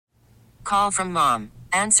call from mom.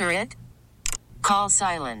 Answer it. Call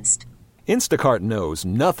silenced. Instacart knows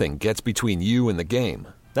nothing gets between you and the game.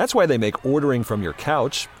 That's why they make ordering from your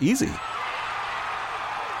couch easy.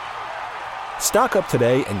 Stock up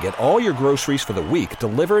today and get all your groceries for the week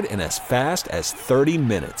delivered in as fast as 30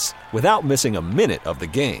 minutes without missing a minute of the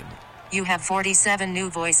game. You have 47 new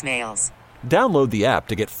voicemails. Download the app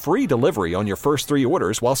to get free delivery on your first 3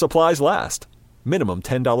 orders while supplies last. Minimum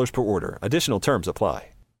 $10 per order. Additional terms apply.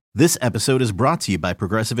 This episode is brought to you by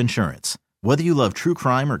Progressive Insurance. Whether you love true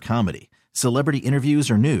crime or comedy, celebrity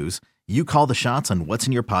interviews or news, you call the shots on what's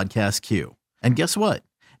in your podcast queue. And guess what?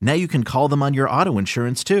 Now you can call them on your auto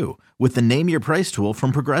insurance too with the Name Your Price tool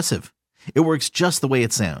from Progressive. It works just the way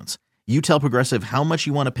it sounds. You tell Progressive how much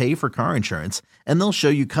you want to pay for car insurance, and they'll show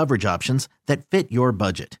you coverage options that fit your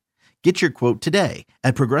budget. Get your quote today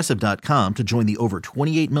at Progressive.com to join the over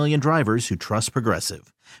 28 million drivers who trust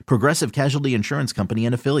Progressive. Progressive Casualty Insurance Company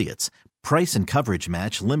and Affiliates. Price and coverage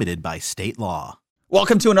match limited by state law.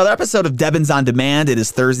 Welcome to another episode of Debbins on Demand. It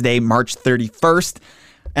is Thursday, March 31st.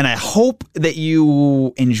 And I hope that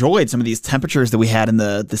you enjoyed some of these temperatures that we had in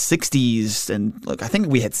the 60s. And look, I think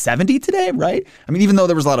we had 70 today, right? I mean, even though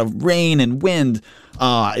there was a lot of rain and wind,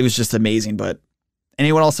 it was just amazing. But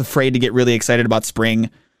anyone else afraid to get really excited about spring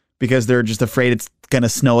because they're just afraid it's going to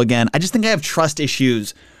snow again? I just think I have trust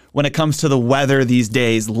issues when it comes to the weather these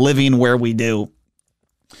days, living where we do.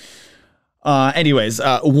 Anyways,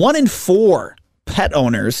 1 in 4 pet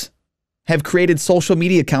owners have created social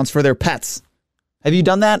media accounts for their pets. Have you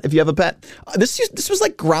done that if you have a pet? This was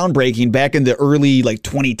like groundbreaking back in the early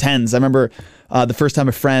 2010s. I remember the first time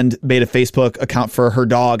a friend made a Facebook account for her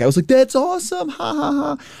dog. I was like, that's awesome. Ha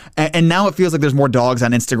ha ha. And now it feels like there's more dogs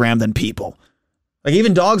on Instagram than people. Like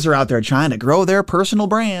even dogs are out there trying to grow their personal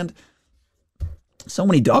brand. So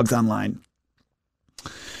many dogs online.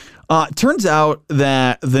 Turns out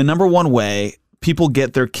that the number one way people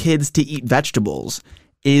get their kids to eat vegetables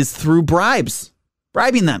is through bribes.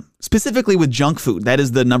 Bribing them, specifically with junk food. That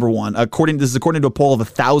is the number one. This is according to a poll of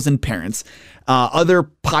 1,000 parents. Other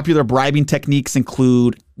popular bribing techniques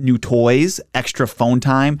include new toys, extra phone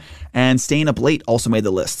time, and staying up late also made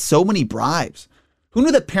the list. So many bribes. Who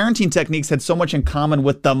knew that parenting techniques had so much in common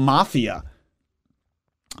with the mafia?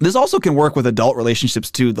 This also can work with adult relationships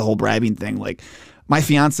too, the whole bribing thing. Like my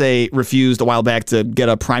fiance refused a while back to get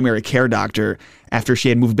a primary care doctor after she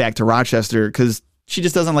had moved back to Rochester because she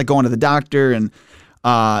just doesn't like going to the doctor. And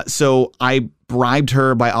so I bribed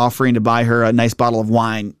her by offering to buy her a nice bottle of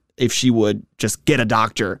wine if she would just get a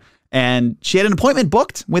doctor. And she had an appointment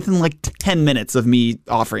booked within 10 minutes of me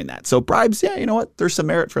offering that. So bribes, yeah, you know what? There's some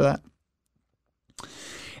merit for that.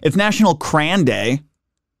 It's National Crayon Day,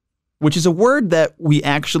 which is a word that we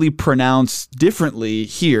actually pronounce differently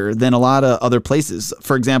here than a lot of other places.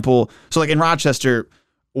 For example, so like in Rochester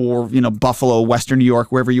or, Buffalo, Western New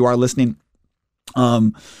York, wherever you are listening,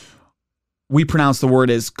 we pronounce the word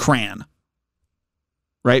as crayon,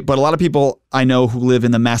 right? But a lot of people I know who live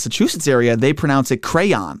in the Massachusetts area, they pronounce it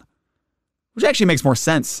crayon, which actually makes more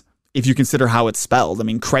sense if you consider how it's spelled. I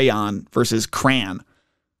mean, crayon versus crayon.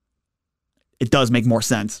 It does make more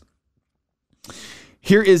sense.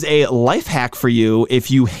 Here is a life hack for you.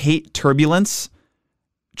 If you hate turbulence,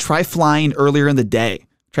 try flying earlier in the day.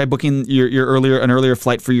 Try booking an earlier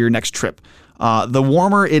flight for your next trip. The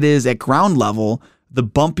warmer it is at ground level, the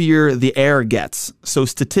bumpier the air gets. So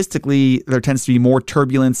statistically, there tends to be more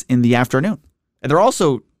turbulence in the afternoon. And there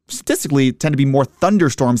also statistically tend to be more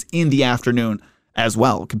thunderstorms in the afternoon as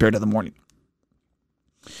well compared to the morning.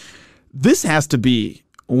 This has to be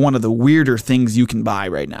one of the weirder things you can buy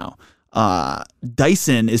right now.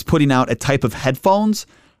 Dyson is putting out a type of headphones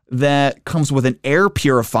that comes with an air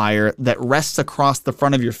purifier that rests across the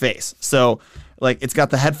front of your face. So it's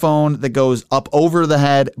got the headphone that goes up over the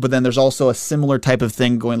head, but then there's also a similar type of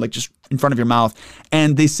thing going just in front of your mouth.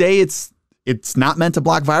 And they say it's not meant to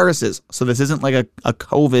block viruses. So this isn't like a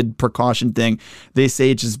COVID precaution thing. They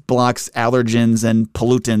say it just blocks allergens and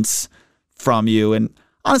pollutants from you. And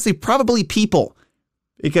honestly, probably people,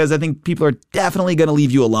 because I think people are definitely going to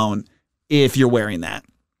leave you alone if you're wearing that.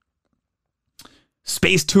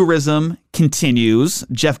 Space tourism continues.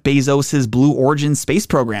 Jeff Bezos' Blue Origin space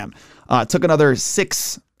program took another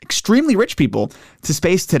 6 extremely rich people to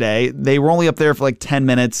space today. They were only up there for 10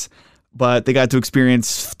 minutes, but they got to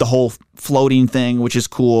experience the whole floating thing, which is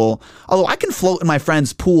cool. Although I can float in my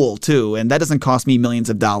friend's pool too, and that doesn't cost me millions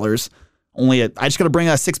of dollars. I just got to bring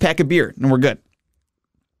a 6-pack of beer and we're good.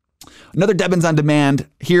 Another Debbins on Demand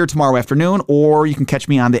here tomorrow afternoon, or you can catch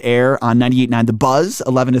me on the air on 98.9 The Buzz,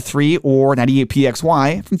 11 to 3, or 98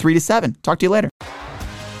 PXY from 3 to 7. Talk to you later.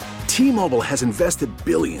 T-Mobile has invested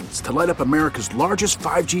billions to light up America's largest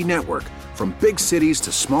 5G network, from big cities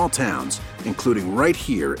to small towns, including right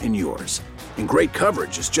here in yours. And great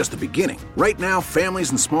coverage is just the beginning. Right now,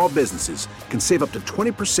 families and small businesses can save up to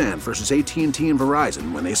 20% versus AT&T and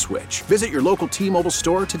Verizon when they switch. Visit your local T-Mobile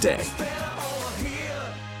store today.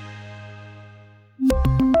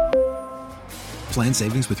 Plan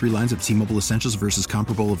savings with 3 lines of T-Mobile Essentials versus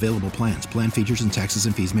comparable available plans. Plan features and taxes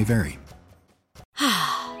and fees may vary.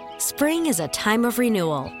 Spring is a time of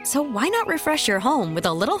renewal, so why not refresh your home with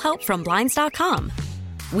a little help from Blinds.com?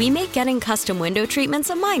 We make getting custom window treatments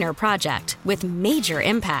a minor project with major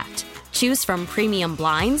impact. Choose from premium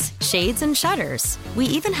blinds, shades, and shutters. We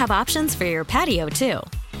even have options for your patio, too.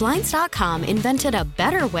 Blinds.com invented a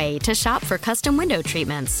better way to shop for custom window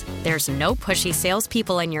treatments. There's no pushy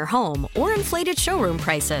salespeople in your home or inflated showroom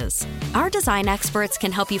prices. Our design experts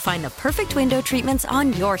can help you find the perfect window treatments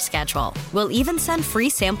on your schedule. We'll even send free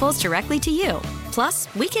samples directly to you.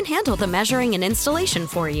 Plus, we can handle the measuring and installation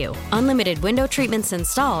for you. Unlimited window treatments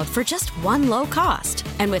installed for just one low cost.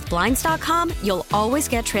 And with Blinds.com, you'll always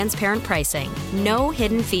get transparent pricing. No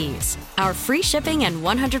hidden fees. Our free shipping and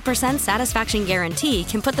 100% satisfaction guarantee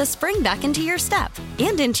can put the spring back into your step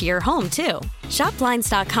and into your home, too. Shop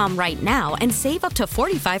Blinds.com right now and save up to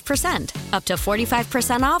 45%. Up to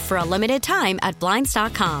 45% off for a limited time at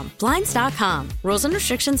Blinds.com. Blinds.com. Rules and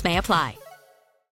restrictions may apply.